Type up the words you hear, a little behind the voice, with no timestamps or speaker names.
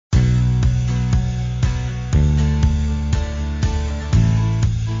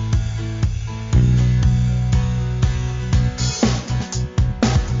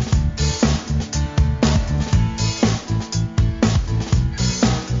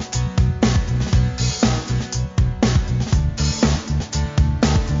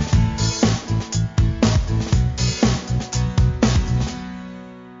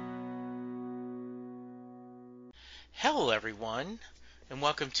everyone, and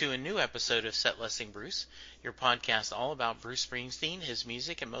welcome to a new episode of Set Listing Bruce, your podcast all about Bruce Springsteen, his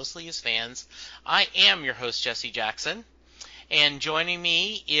music, and mostly his fans. I am your host, Jesse Jackson, and joining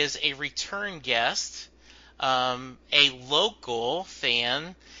me is a return guest, a local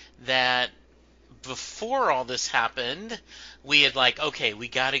fan that before all this happened, we had okay, we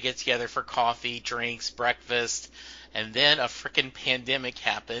got to get together for coffee, drinks, breakfast, and then a frickin' pandemic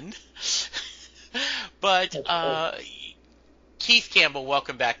happened. But Keith Campbell,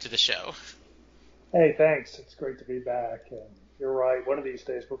 welcome back to the show. Hey, thanks. It's great to be back. And you're right. One of these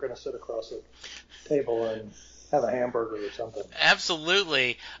days we're going to sit across a table and have a hamburger or something.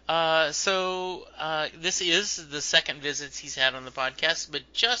 Absolutely. So this is the second visit he's had on the podcast, but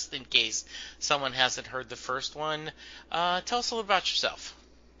just in case someone hasn't heard the first one, tell us a little about yourself.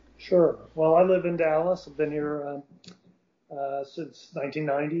 Sure. Well, I live in Dallas. I've been here since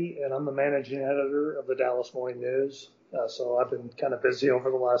 1990, and I'm the managing editor of the Dallas Morning News. So I've been kind of busy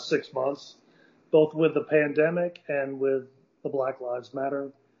over the last 6 months, both with the pandemic and with the Black Lives Matter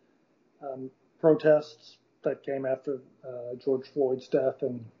protests that came after George Floyd's death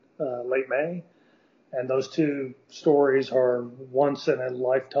in late May. And those two stories are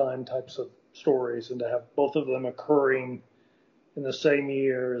once-in-a-lifetime types of stories, and to have both of them occurring in the same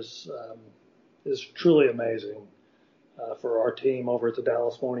year is truly amazing for our team over at the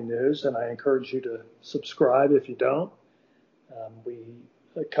Dallas Morning News, and I encourage you to subscribe if you don't. We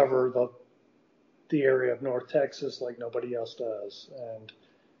cover the area of North Texas like nobody else does, and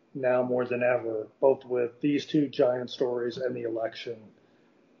now more than ever, both with these two giant stories and the election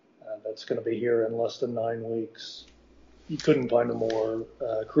that's going to be here in less than 9 weeks, you couldn't find a more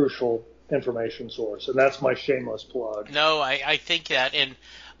crucial information source, and that's my shameless plug. No, I think that, and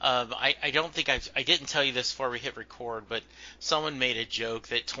I don't think I didn't tell you this before we hit record, but someone made a joke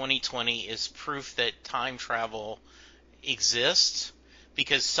that 2020 is proof that time travel exists,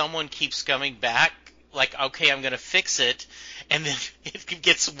 because someone keeps coming back like, okay, I'm going to fix it, and then it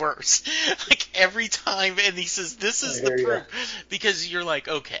gets worse. Like every time, and he says, this is the proof. Because you're like,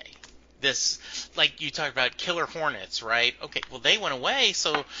 okay, this, like you talk about killer hornets, right? Okay, well, they went away,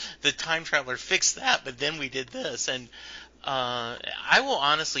 so the time traveler fixed that, but then we did this. And I will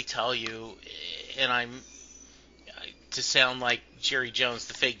honestly tell you, and I'm to sound like Jerry Jones,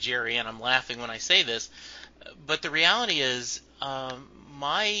 the fake Jerry, and I'm laughing when I say this, but the reality is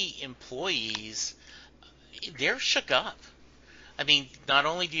my employees, they're shook up. I mean, not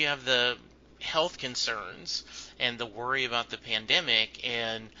only do you have the health concerns and the worry about the pandemic,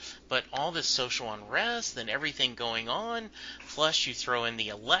 but all this social unrest and everything going on, plus you throw in the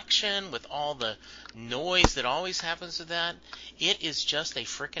election with all the noise that always happens with that, it is just a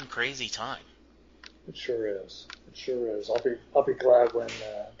frickin' crazy time. It sure is. It sure is. I'll be glad when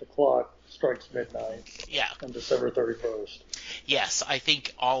the clock strikes midnight. Yeah. On December 31st. Yes, I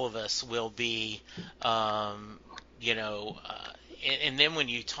think all of us will be, and then when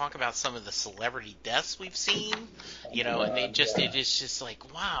you talk about some of the celebrity deaths we've seen, and it is just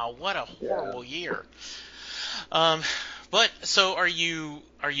like, wow, what a horrible year. But so are you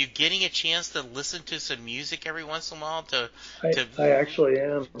getting a chance to listen to some music every once in a while I actually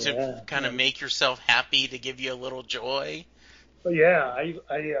am. To kind of make yourself happy, to give you a little joy? Well, yeah, I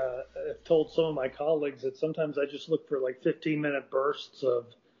have told some of my colleagues that sometimes I just look for like 15-minute bursts of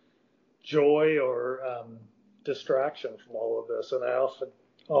joy or distraction from all of this, and I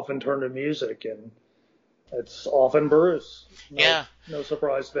often turn to music, and it's often Bruce. No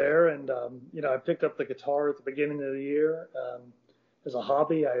surprise there. And I picked up the guitar at the beginning of the year as a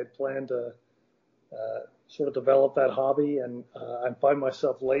hobby. I had planned to sort of develop that hobby, and I find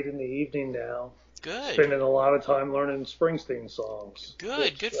myself late in the evening now. Good. Spending a lot of time learning Springsteen songs.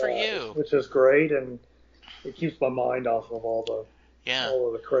 Good for you. Which is great, and it keeps my mind off of all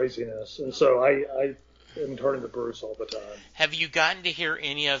of the craziness. And so I am turning to Bruce all the time. Have you gotten to hear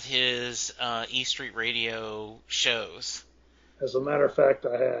any of his E Street Radio shows? As a matter of fact,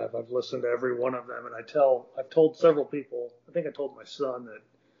 I have. I've listened to every one of them, and I've told several people. I think I told my son that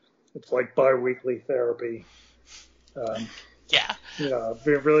it's like bi-weekly therapy. Yeah. I've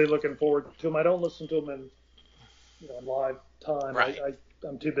been really looking forward to them. I don't listen to them in live time. Right.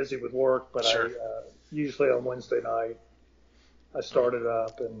 I'm too busy with work, but sure. I usually on Wednesday night I start it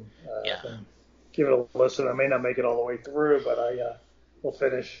up and give it a listen. I may not make it all the way through, but I will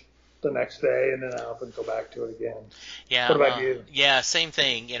finish the next day, and then I often go back to it again. Yeah. What about you? Yeah, same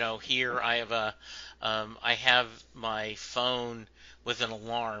thing. Here I have I have my phone with an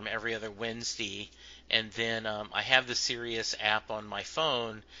alarm every other Wednesday. And then I have the Sirius app on my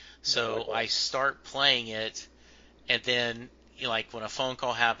phone, so I start playing it, and then like when a phone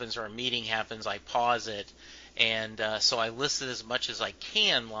call happens or a meeting happens, I pause it, And so I listen as much as I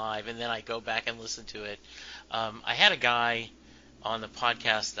can live, and then I go back and listen to it. I had a guy on the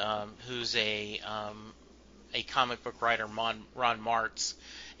podcast who's a comic book writer, Ron Martz,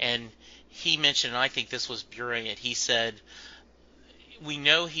 and he mentioned, and I think this was brilliant. He said, "We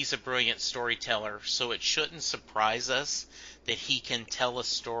know he's a brilliant storyteller, so it shouldn't surprise us that he can tell a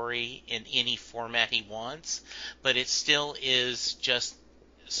story in any format he wants, but it still is just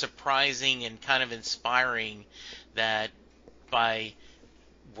surprising and kind of inspiring that by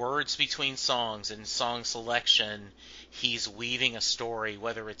words between songs and song selection, he's weaving a story,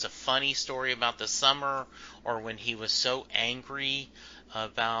 whether it's a funny story about the summer or when he was so angry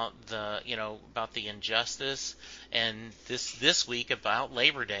about the injustice, and this week about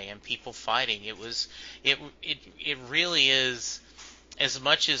Labor Day and people fighting. It really is, as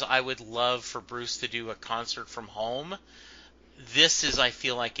much as I would love for Bruce to do a concert from home, this is, I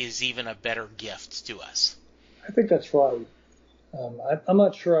feel like, is even a better gift to us. I think that's right. I'm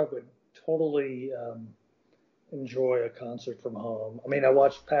not sure I would totally enjoy a concert from home. I mean, I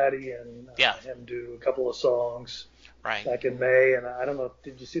watched Patty and him do a couple of songs back in May, and I don't know,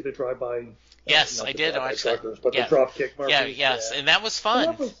 did you see the drive-by? Yes, I did watch that. But the Dropkick Murphys. Yes, and that was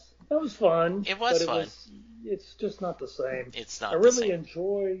fun. That was fun. It was fun. It's just not the same. It's not. I really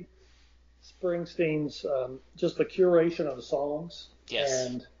enjoy Springsteen's just the curation of the songs. Yes.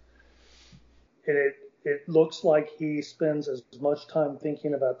 And it looks like he spends as much time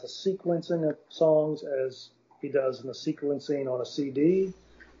thinking about the sequencing of songs as he does in the sequencing on a CD.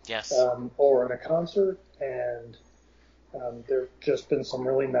 Yes. Or in a concert. And there have just been some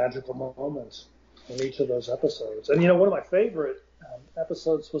really magical moments in each of those episodes. And, one of my favorite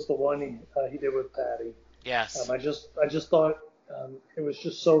episodes was the one he did with Patty. Yes. I just thought it was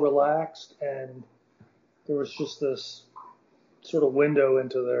just so relaxed, and there was just this sort of window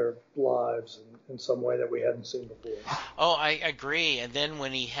into their lives in some way that we hadn't seen before. Oh, I agree. And then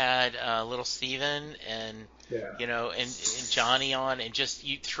when he had little Steven and and Johnny on, and just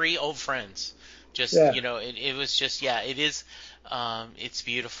three old friends, it was just it is it's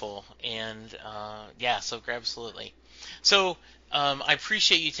beautiful, and so absolutely. So I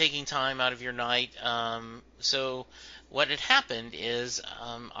appreciate you taking time out of your night. So what had happened is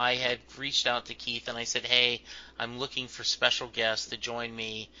I had reached out to Keith and I said, hey, I'm looking for special guests to join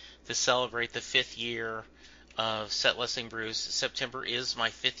me to celebrate the 5th year of Set Listing Bruce. September is my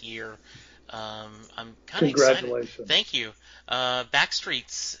 5th year. I'm kind of excited. Congratulations. Thank you.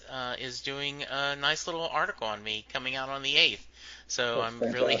 Backstreets is doing a nice little article on me coming out on the 8th. So That's I'm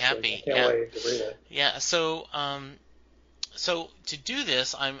fantastic. really happy. I can't wait to read it. Yeah, so to do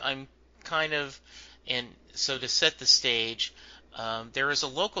this, I'm kind of, and so to set the stage, there is a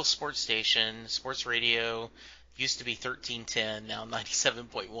local sports station, sports radio, used to be 1310, now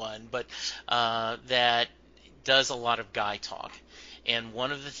 97.1, but that does a lot of guy talk. And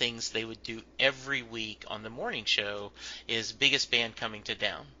one of the things they would do every week on the morning show is biggest band coming to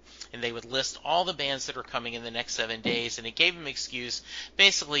town. And they would list all the bands that are coming in the next 7 days, and it gave them an excuse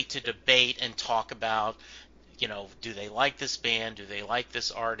basically to debate and talk about, do they like this band? Do they like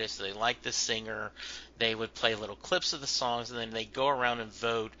this artist? Do they like this singer? They would play little clips of the songs, and then they'd go around and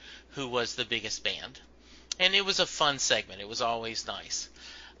vote who was the biggest band. And it was a fun segment. It was always nice.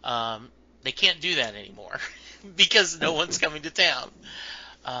 They can't do that anymore because no one's coming to town.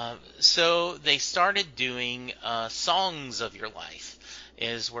 So they started doing Songs of Your Life,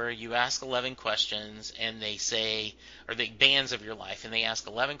 is where you ask 11 questions and they say, or the bands of your life, and they ask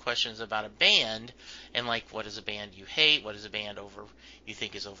 11 questions about a band, and like, what is a band you hate? What is a band you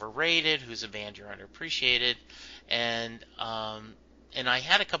think is overrated? Who's a band you're underappreciated? And I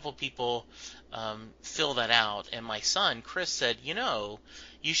had a couple people fill that out, and my son Chris said,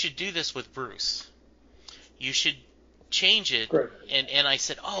 you should do this with Bruce. You should change it. Great. And I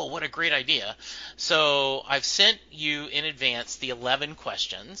said, oh, what a great idea. So I've sent you in advance the 11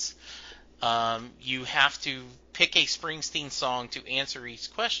 questions. You have to pick a Springsteen song to answer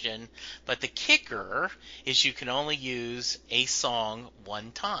each question, but the kicker is you can only use a song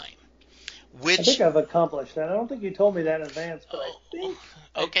one time. I think I've accomplished that. I don't think you told me that in advance, but I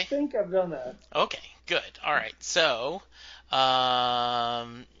think I've done that. Okay, good. All right. So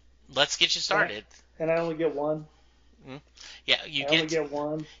let's get you started. And I only get one? Yeah, you get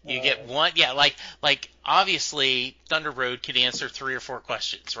one. You get one. Yeah, like obviously Thunder Road could answer 3 or 4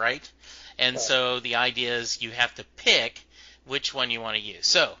 questions, right? And so the idea is you have to pick which one you want to use.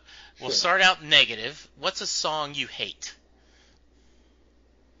 So we'll start out negative. What's a song you hate?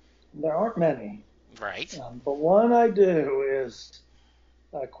 There aren't many. Right. But one I do is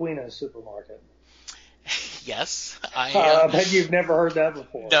Queen of the Supermarket. Yes, I bet you've never heard that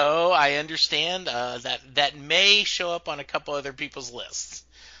before. no, I understand that may show up on a couple other people's lists.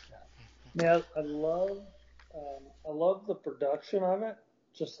 Man, I love the production of it.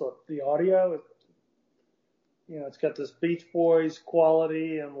 Just the audio. It's got this Beach Boys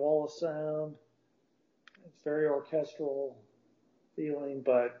quality and wall of sound. It's very orchestral feeling,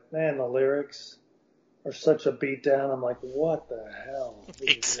 but man, the lyrics are such a beatdown. I'm like, what the hell?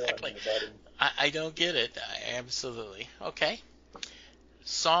 Exactly. I don't get it. Absolutely. Okay.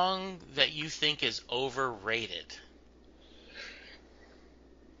 Song that you think is overrated.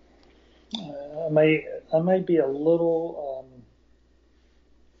 I may be a little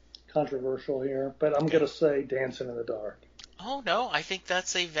controversial here, but I'm Okay. gonna say "Dancing in the Dark." Oh no, I think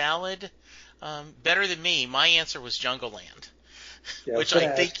that's a valid. Better than me. My answer was Jungle Land, Yeah, I was which I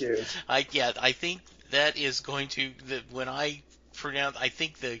gonna think, ask you. I think that is going to when I pronounce, I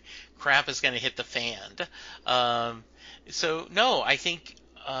think the crap is going to hit the fan. Um, so no, I think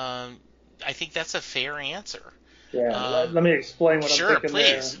that's a fair answer. Yeah, Um, let me explain what I'm sure, thinking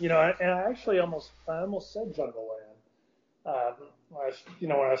there. please. I actually I almost said Jungle Land.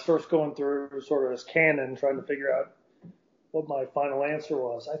 When I was first going through sort of this canon, trying to figure out what my final answer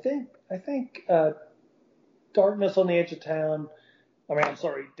was. I think Darkness on the Edge of Town. I'm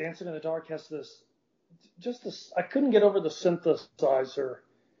sorry, Dancing in the Dark has this. I couldn't get over the synthesizer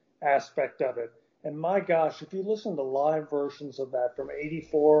aspect of it. And my gosh, if you listen to live versions of that from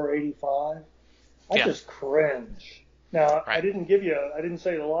 '84, '85, I Yeah, just cringe. Now, right. I didn't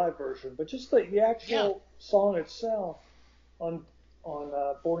say the live version, but just the Yeah, actual song itself on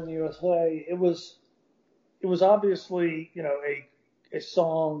Born in the USA, it was obviously, a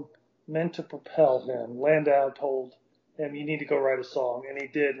song meant to propel him. Landau told him, "You need to go write a song," and he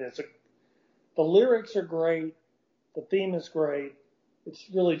did. And the lyrics are great, the theme is great. It's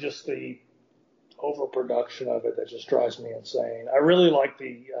really just the overproduction of it that just drives me insane. I really like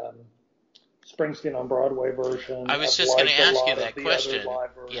the Springsteen on Broadway version. I was I've just going to liked a ask you lot of that the other question. live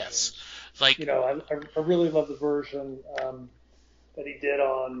Yes, versions. like I really love the version that he did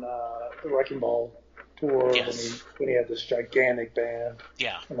on the Wrecking Ball tour yes, when he had this gigantic band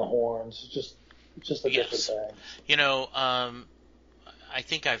yeah, and the horns. It's just a different yes. thing. You know, I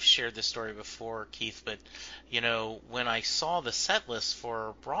think I've shared this story before, Keith, but when I saw the set list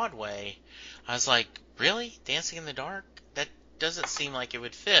for Broadway, I was like, really? Dancing in the Dark? That doesn't seem like it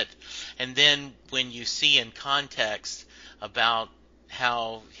would fit. And then when you see in context about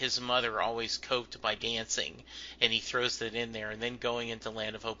how his mother always coped by dancing, and he throws that in there, and then going into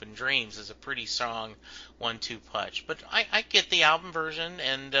Land of Hope and Dreams is a pretty strong 1-2 punch. But I get the album version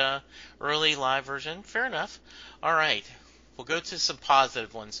and early live version. Fair enough. All right. We'll go to some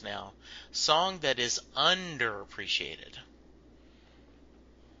positive ones now. Song that is underappreciated.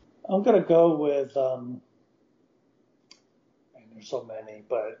 I'm gonna go with. There's so many,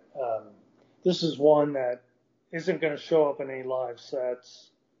 but this is one that isn't going to show up in any live sets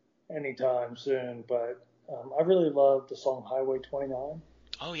anytime soon. But I really love the song Highway 29.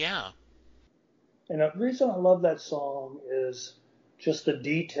 Oh yeah, And the reason I love that song is just the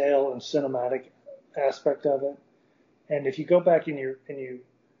detail and cinematic aspect of it. And if you go back and you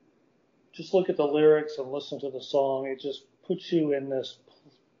just look at the lyrics and listen to the song, it just puts you in this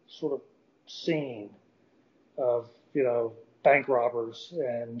sort of scene of bank robbers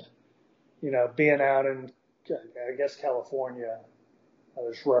and being out in I guess California.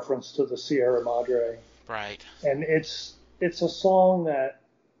 There's reference to the Sierra Madre, right. and it's a song that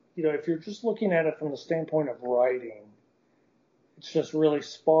if you're just looking at it from the standpoint of writing, it's just really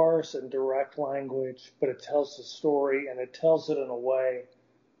sparse and direct language, but it tells the story and it tells it in a way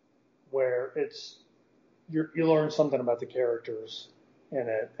where you learn something about the characters in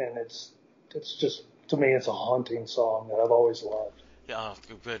it, and it's just to me it's a haunting song that I've always loved. Yeah,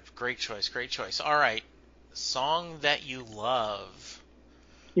 oh, good, great choice, great choice. All right, song that you love.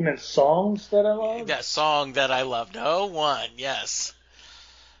 You meant songs that I love? That song that I love. No one. Yes.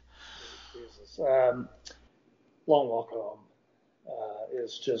 Jesus. Long Walk Home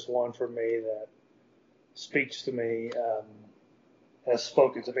is just one for me that speaks to me, has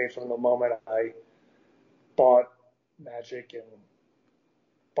spoken to me from the moment I bought Magic and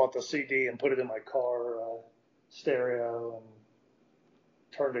bought the CD and put it in my car stereo and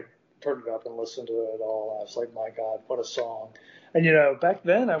turned it up and listened to it all. I was like, my God, what a song! And back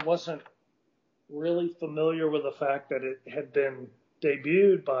then I wasn't really familiar with the fact that it had been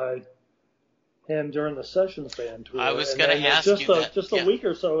debuted by him during the Sessions Band tour. I was And going to then ask you that. just a Yeah. week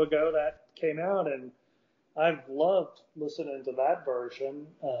or so ago that came out, and I've loved listening to that version.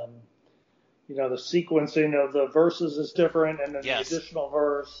 The sequencing of the verses is different, and then the Yes. additional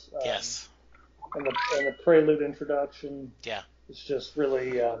verse. Yes. and the prelude introduction. Yeah. It's just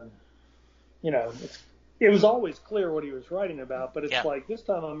really, it was always clear what he was writing about, but it's Yeah. like this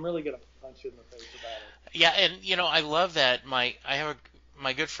time I'm really gonna punch you in the face about it. Yeah, and I love that. I have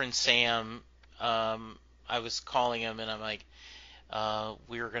my good friend Sam. I was calling him, and I'm like,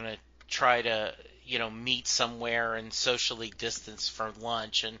 we were gonna try to meet somewhere and socially distance for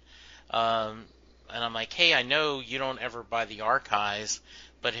lunch, and I'm like, hey, I know you don't ever buy the archives,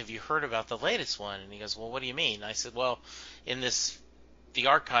 but have you heard about the latest one? And he goes, well, what do you mean? I said, well, in the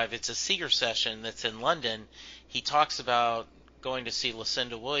archive, it's a Seeger session that's in London. He talks about going to see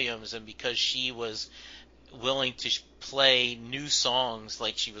Lucinda Williams, and because she was willing to play new songs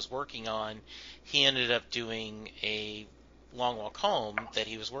like she was working on, he ended up doing a Long Walk Home that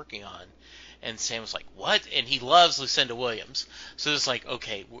he was working on. And Sam was like, what? And he loves Lucinda Williams. So it's like,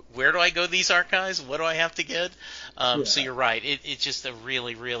 okay, where do I go these archives? What do I have to get? So Yeah. you're right. It's just a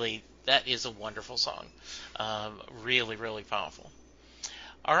really, really, that is a wonderful song. Really, really powerful.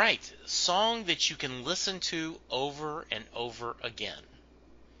 All right. Song that you can listen to over and over again.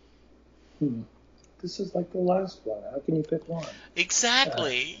 Hmm. This is like the last one. How can you pick one? Uh,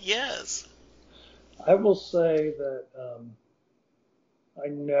 Exactly. Yes. I will say that I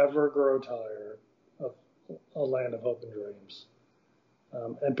never grow tired of A Land of Hope and Dreams,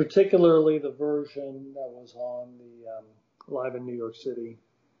 and particularly the version that was on the Live in New York City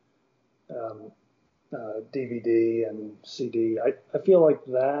um, DVD and CD. I feel like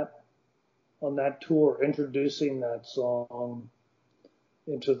that on that tour, introducing that song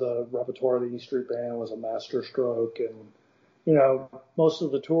into the repertoire of the E Street Band was a masterstroke, and most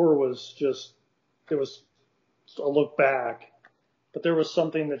of the tour was just it was a look back, but there was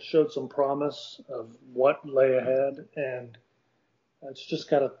something that showed some promise of what lay ahead, and it's just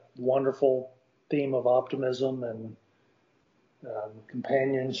got a wonderful theme of optimism and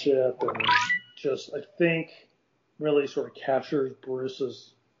companionship, and just I think really sort of captures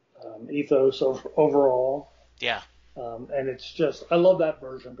Bruce's ethos overall. Yeah. And it's just I love that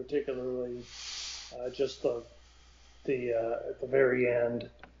version particularly. Just the at the very end,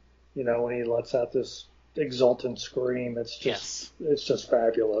 when he lets out this exultant scream, Yes. it's just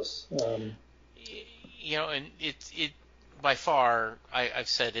fabulous. And it by far, I've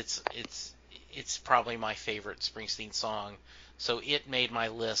said it's probably my favorite Springsteen song. So it made my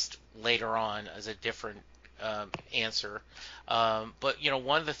list later on as a different answer. But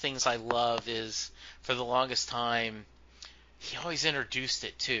one of the things I love is for the longest time he always introduced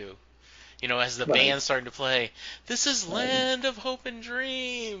it too. As the Right, band started to play, this is right, Land of Hope and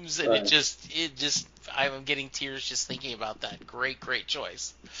Dreams, and right. I'm getting tears just thinking about that. Great, great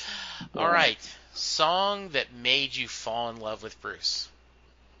choice. All Yeah. right, song that made you fall in love with Bruce.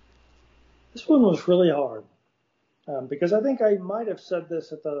 This one was really hard because I think I might have said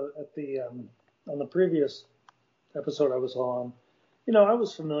this at the on the previous episode I was on. I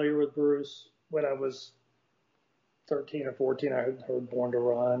was familiar with Bruce when I was 13 or 14. I had heard Born to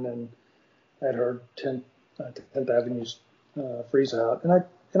Run and I'd heard 10th Avenue's Freeze Out, and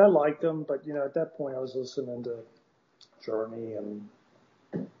I liked them, but at that point I was listening to Journey and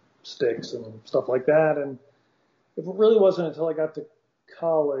Styx and stuff like that, and it really wasn't until I got to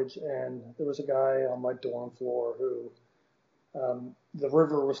college and there was a guy on my dorm floor who the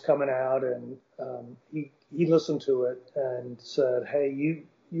river was coming out, and he listened to it and said, "Hey, you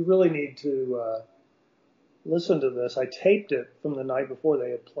really need to listen to this." I taped it from the night before.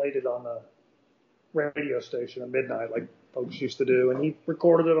 They had played it on the radio station at midnight, like folks used to do, and he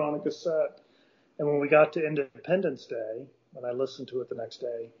recorded it on a cassette. And when we got to Independence Day, when I listened to it the next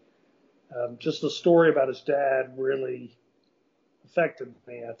day, just the story about his dad really affected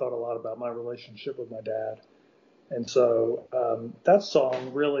me. I thought a lot about my relationship with my dad. And so that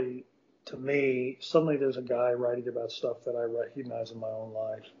song really, to me, suddenly there's a guy writing about stuff that I recognize in my own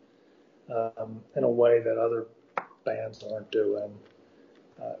life in a way that other bands aren't doing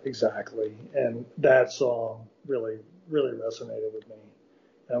exactly. And that song really, really resonated with me.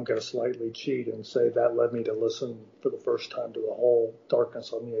 And I'm going to slightly cheat and say that led me to listen for the first time to the whole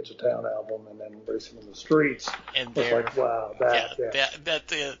Darkness on the Edge of Town album, and then Racing in the Streets. And Was there, like, wow, yeah, yeah,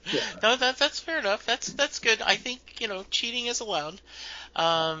 yeah. no, that's fair enough. That's good. I think cheating is allowed.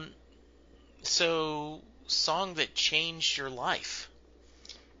 Um, so song that changed your life.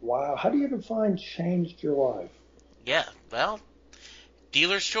 Wow, how do you define changed your life? Yeah, well,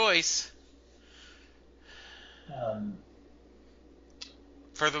 dealer's choice. Um,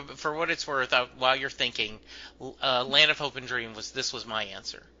 For what it's worth, while you're thinking, Land of Hope and Dream was my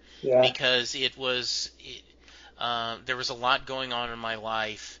answer yeah, because there was a lot going on in my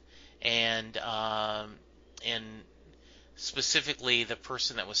life, and specifically the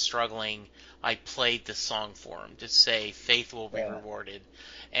person that was struggling, I played the song for him to say faith will be Yeah. rewarded,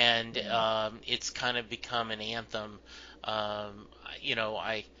 and Yeah. it's kind of become an anthem.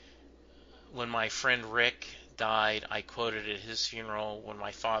 I when my friend Rick died, I quoted at his funeral. When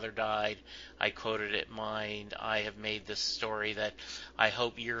my father died, I quoted at mine. I have made this story that I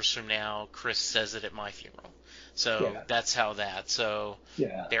hope years from now Chris says it at my funeral. So Yeah. that's how that. So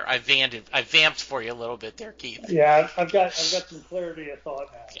Yeah. there, I vamped for you a little bit there, Keith. Yeah. I've got some clarity of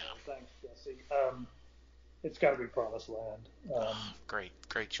thought now. Yeah. Though. Thanks, Jesse. It's got to be Promised Land. Oh, great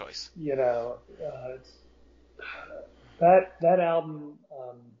choice. It's, that album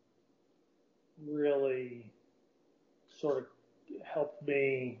really sort of helped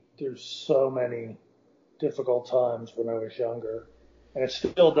me through so many difficult times when I was younger, and it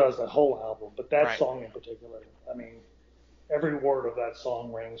still does the whole album. But that Right, song in particular, I mean, every word of that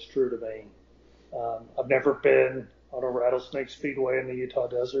song rings true to me. I've never been on a rattlesnake speedway in the Utah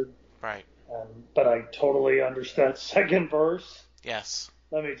desert, right. but I totally understand second verse. Yes,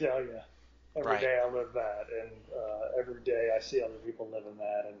 Let me tell you, every right. day I live that, and every day I see other people living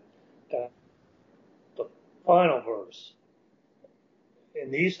that, and that, the final verse in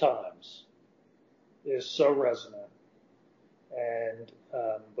these times is so resonant, and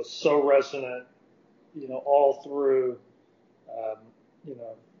was so resonant, all through, um, you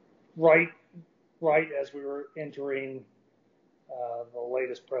know, right, right as we were entering the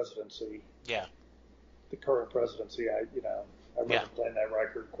latest presidency, Yeah, the current presidency. I yeah, remember playing that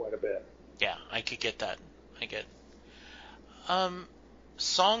record quite a bit. yeah. I could get that. I get. Um,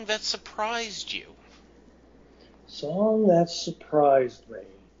 Song that surprised you. Song that surprised me.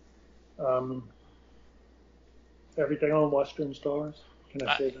 Um, Everything on Western Stars. Can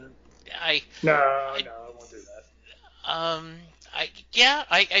I I, say that? I, No, I no, I won't do that. yeah,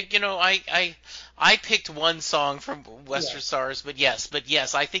 I picked one song from Yeah, Western Stars, but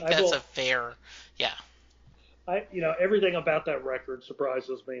yes, I think I that's a will. fair, yeah, Everything about that record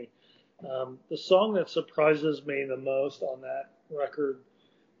surprises me. The song that surprises me the most on that record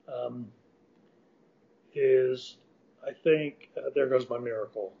um, is, I think, "There Goes My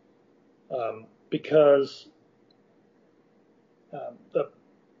Miracle," because the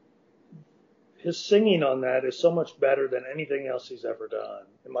his singing on that is so much better than anything else he's ever done,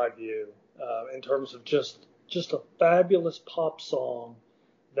 in my view, in terms of just a fabulous pop song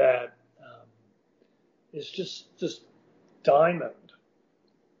that is just diamond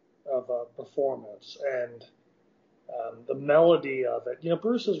of a performance, and the melody of it.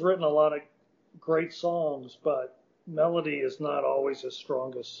 Bruce has written a lot of great songs, but melody is not always his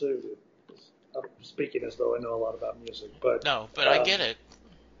strongest suit. I'm speaking as though I know a lot about music, but no, but I um, get it.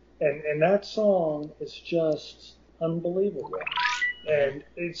 and that song is just unbelievable, Hmm. and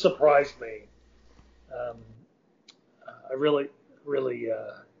it surprised me. Um, I really,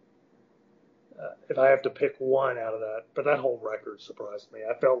 if I have to pick one out of that, but that whole record surprised me.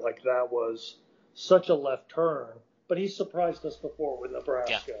 I felt like that was such a left turn, but he surprised us before with Yeah,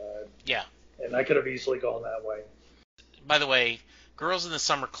 Nebraska, yeah. and I could have easily gone that way. By the way, "Girls in the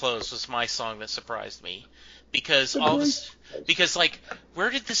Summer Clothes" was my song that surprised me because It's a all great this, choice. because like, where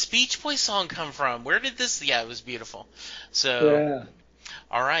did this Beach Boy song come from? Where did this? Yeah, it was beautiful. So, Yeah,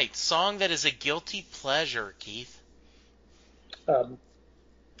 all right, song that is a guilty pleasure, Keith. um,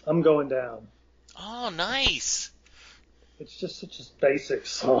 I'm going down. Oh, nice. It's just such a basic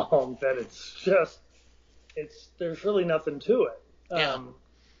song that it's there's really nothing to it. Yeah,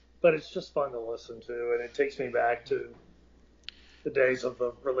 But it's just fun to listen to, and it takes me back to the days of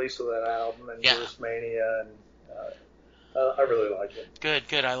the release of that album and yeah. Bruce Mania, and I really like it. Good,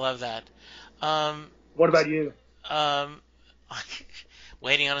 good. I love that. Um, What about you? um,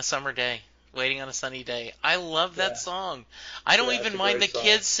 Waiting on a Summer Day, Waiting on a Sunny Day. I love that Yeah, song. I don't yeah, it's even a mind great the song.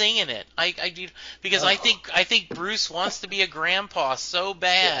 kids singing it. I do because Oh, I think Bruce wants to be a grandpa so yeah,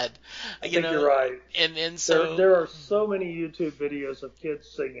 bad, I you think you're know, right. and so There are so many YouTube videos of kids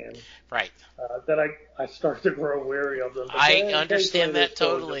singing right. that I start to grow weary of them, but I then occasionally understand there's that still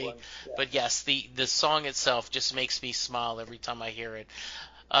a good totally, one. Yeah. but yes, the song itself just makes me smile every time I hear it.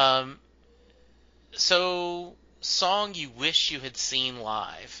 Um, so song you wish you had seen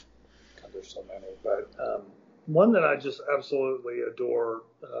live. God, there's so many, but one that I just absolutely adore,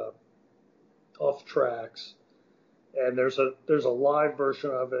 off tracks, and there's a live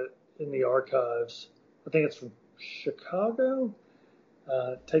version of it in the archives. I think it's from Chicago.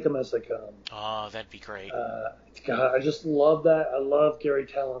 Take them as they come. Oh, that'd be great. Uh, God, I just love that. I love Gary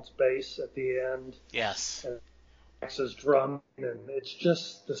Tallent's bass at the end Yes. and Max's drum, and it's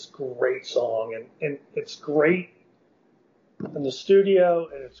just this great song, and it's great in the studio,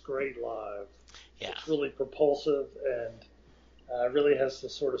 and it's great live. Yeah. It's really propulsive, and Really has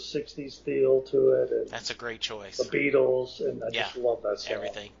this sort of 60s feel to it. And That's a great the choice. Beatles, and I Yeah, just love that song.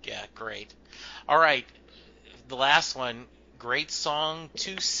 everything. Yeah, great. All right, the last one. Great song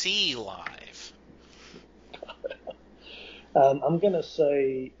to see live. I'm going to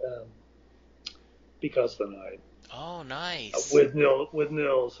say Because the Night. Oh, nice. With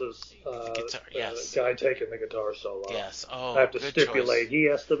Nils as Guitar. the Yes. guy taking the guitar solo. Yes. I Oh, have to good stipulate choice. he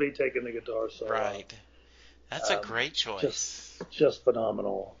has to be taking the guitar solo. Right. That's a great Just choice. just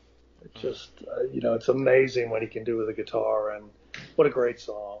phenomenal. It Mm. just it's amazing what he can do with the guitar, and what a great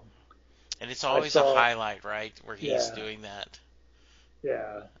song. And it's I always a saw, highlight, right, where he's yeah, doing that.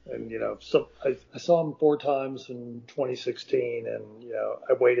 yeah, and so I saw him 4 times in 2016, and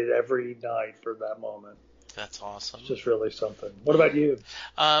I waited every night for that moment. That's It's awesome. just really something. What about you?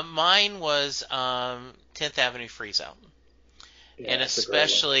 Mine was 10th Avenue Freeze Out. And Yeah, it's a great one.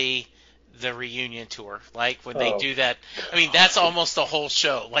 especially the reunion tour. Like when they Oh, do that, I mean, that's almost the whole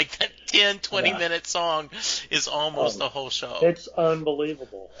show. Like that 10, I know. 20-minute song is almost Um, the whole show. it's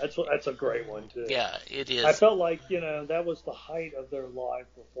unbelievable. That's a great one too. Yeah, it I is. felt like that was the height of their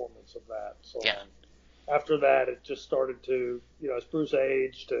live performance of that Yeah, song. After that, it just started to, as Bruce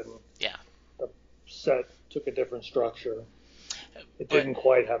aged and yeah. the set took a different structure, it But didn't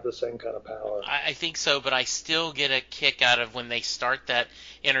quite have the same kind of power. I think so, but I still get a kick out of when they start that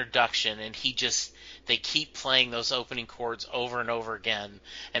introduction and they keep playing those opening chords over and over again,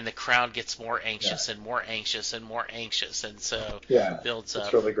 and the crowd gets more Yeah, anxious and more anxious and more anxious, and so yeah, builds it's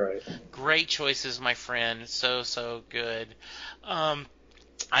up. really great. Great choices, my friend. So, so good. Um,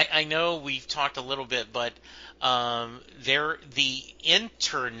 I know we've talked a little bit, but the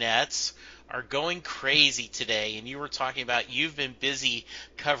internets are going crazy today, and you were talking about you've been busy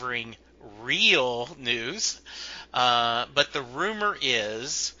covering real news, but the rumor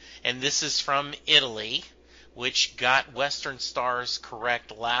is, and this is from Italy, which got Western Stars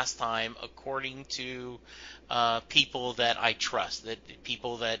correct last time, according to people that I trust, that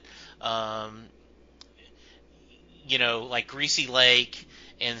people that um, like Greasy Lake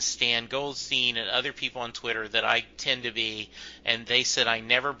and Stan Goldstein and other people on Twitter that I tend to be, and they said I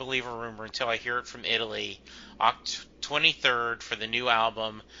never believe a rumor until I hear it from Italy. 23rd for the new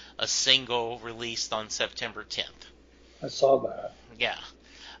album, a single released on September 10th. I saw that. Yeah.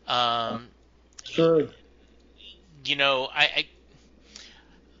 Uh, Um, Sure. I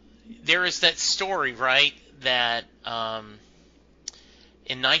there is that story, right, that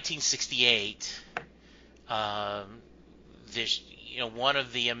in 1968, this, one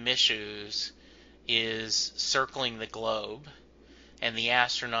of the emissions is circling the globe, and the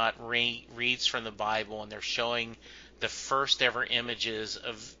astronaut reads from the Bible, and they're showing the first ever images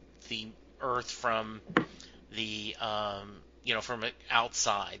of the Earth from the from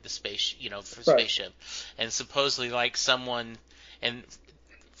outside the space, from Right. spaceship, and supposedly like someone, and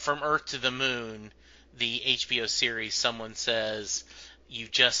from Earth to the Moon, the HBO series, someone says you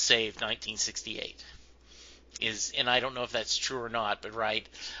just saved 1968. And I don't know if that's true or not, but right.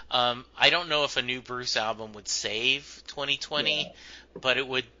 I don't know if a new Bruce album would save Yeah. 2020, but it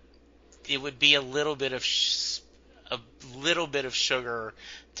would be a little bit of sugar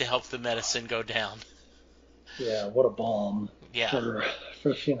to help the medicine go down. Yeah. What a bomb Yeah, for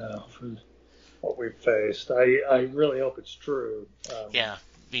what we've faced. I really hope it's true. yeah,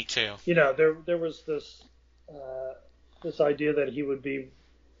 me too. There was this idea that he would be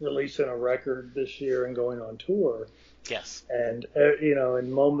releasing a record this year and going on tour. Yes, And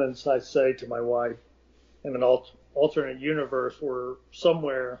in moments I say to my wife, in an alternate universe, we're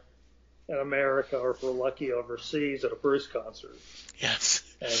somewhere in America, or if we're lucky, overseas at a Bruce concert. yes,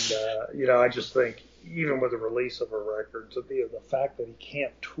 And I just think, even with the release of a record, the fact that he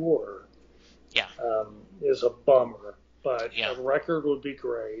can't tour yeah, is a bummer. But yeah, a record would be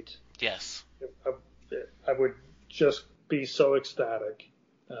great. yes, I, I would just be so ecstatic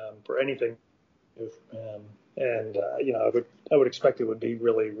for anything. And I would expect it would be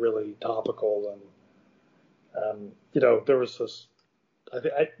really, really topical. And there was this.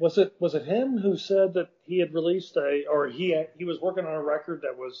 Was it him who said that he had released he was working on a record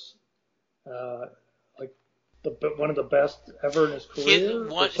that was uh, like one of the best ever in his career, or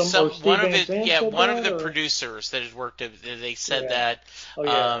one Steve of Van the Zandt yeah said one of that, the or producers that had worked they said yeah, that, oh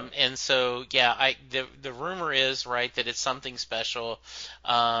yeah, and so yeah, the rumor is right that it's something special.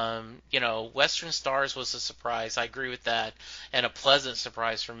 Western Stars was a surprise. I agree with that, and a pleasant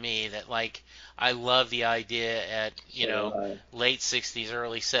surprise for me that, like, I love the idea at so did I. late 60s,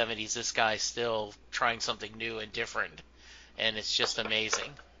 early 70s, this guy's still trying something new and different, and it's just amazing.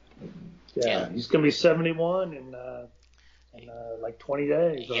 Yeah. Yeah, he's gonna be 71 in like 20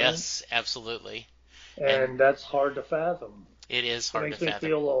 days, right? Yes, absolutely. And And that's hard to fathom. It is It hard makes to me fathom.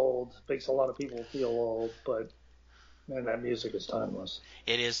 feel old. Makes a lot of people feel old, but man, that music is timeless.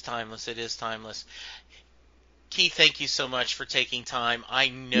 It is timeless. It is timeless. Keith, thank you so much for taking time. I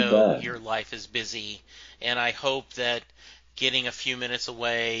You know bet. your life is busy, and I hope that getting a few minutes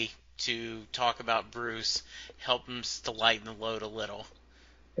away to talk about Bruce helps to lighten the load a little.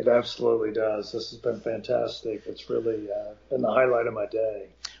 It absolutely does. This has been fantastic. It's really been the highlight of my day.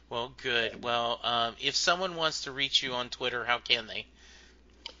 Well, good. Well, if someone wants to reach you on Twitter, how can they?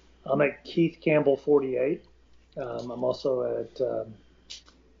 I'm at Keith Campbell 48. I'm also at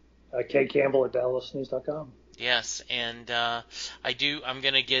kcampbell at dallasnews.com. Yes, and I'm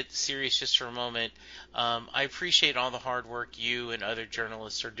going to get serious just for a moment. I appreciate all the hard work you and other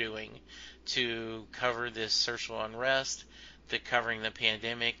journalists are doing to cover this social unrest, to covering the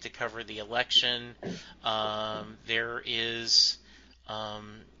pandemic, to cover the election. There is,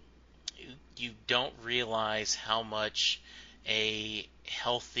 you don't realize how much a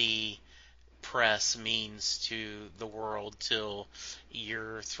healthy press means to the world till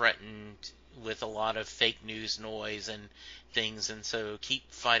you're threatened with a lot of fake news noise and things. And so keep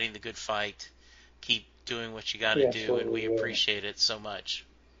fighting the good fight. Keep doing what you got to do, and we appreciate it so much.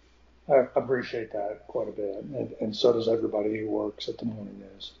 I appreciate that quite a bit, and so does everybody who works at the Morning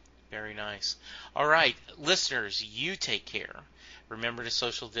News. Very nice. All right, listeners, you take care. Remember to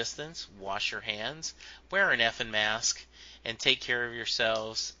social distance, wash your hands, wear an effing mask, and take care of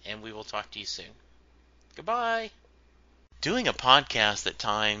yourselves, and we will talk to you soon. Goodbye. Doing a podcast at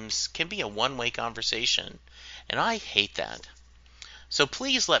times can be a one-way conversation, and I hate that. So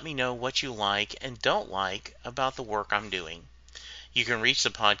please let me know what you like and don't like about the work I'm doing. You can reach the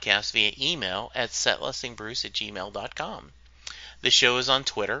podcast via email at setlistingbruce@gmail.com. The show is on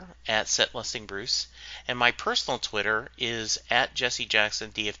Twitter at setlistingbruce, and my personal Twitter is at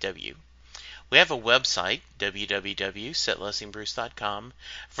jessejacksondfw. We have a website, www.setlistingbruce.com.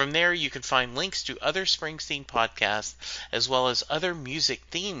 From there, you can find links to other Springsteen podcasts as well as other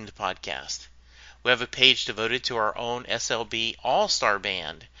music-themed podcasts. We have a page devoted to our own SLB All-Star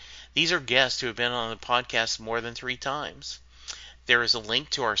Band. These are guests who have been on the podcast more than 3 times. There is a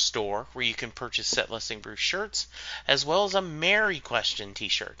link to our store where you can purchase Set Listing Bruce shirts as well as a Mary Question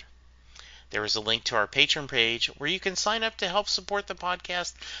t-shirt. There is a link to our Patreon page where you can sign up to help support the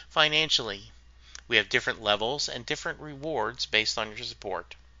podcast financially. We have different levels and different rewards based on your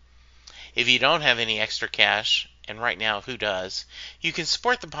support. If you don't have any extra cash, and right now who does, you can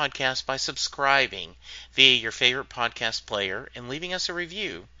support the podcast by subscribing via your favorite podcast player and leaving us a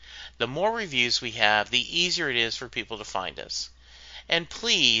review. The more reviews we have, the easier it is for people to find us. And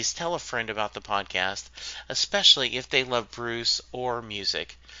please tell a friend about the podcast, especially if they love Bruce or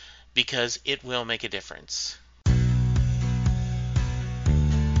music, because it will make a difference.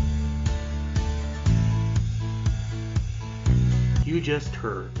 You just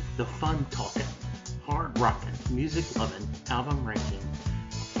heard the fun-talking, hard-rocking, music-loving, album-ranking,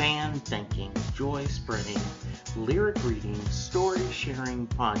 fan-thinking, joy-spreading, lyric-reading, story-sharing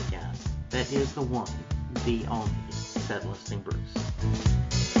podcast that is the one, the only, Set Listing Bruce.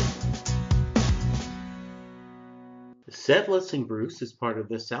 Set Listing Bruce is part of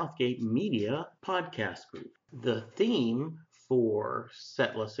the Southgate Media podcast group. The theme for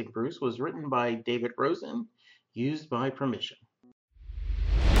Set Listing Bruce was written by David Rosen, used by permission.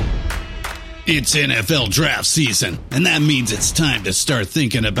 It's NFL draft season, and that means it's time to start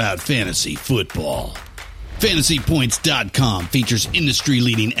thinking about fantasy football. FantasyPoints.com features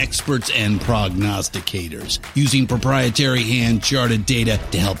industry-leading experts and prognosticators using proprietary hand-charted data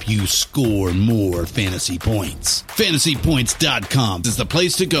to help you score more fantasy points. FantasyPoints.com is the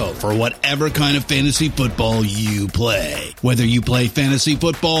place to go for whatever kind of fantasy football you play. Whether you play fantasy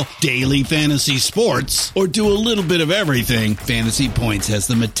football, daily fantasy sports, or do a little bit of everything, Fantasy Points has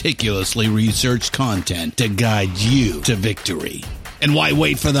the meticulously researched content to guide you to victory. And why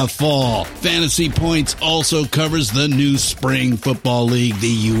wait for the fall? Fantasy Points also covers the new spring football league,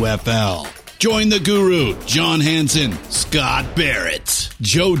 the UFL. Join the guru, John Hansen, Scott Barrett,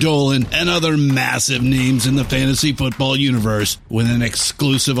 Joe Dolan, and other massive names in the fantasy football universe with an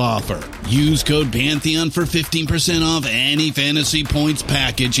exclusive offer. Use code Pantheon for 15% off any Fantasy Points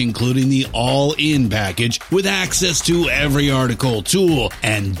package, including the all-in package, with access to every article, tool,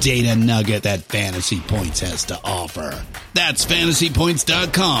 and data nugget that Fantasy Points has to offer. That's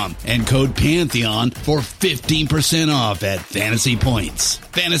FantasyPoints.com and code Pantheon for 15% off at Fantasy Points.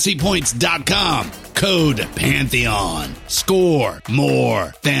 FantasyPoints.com, code Pantheon. Score more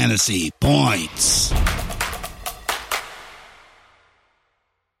fantasy points.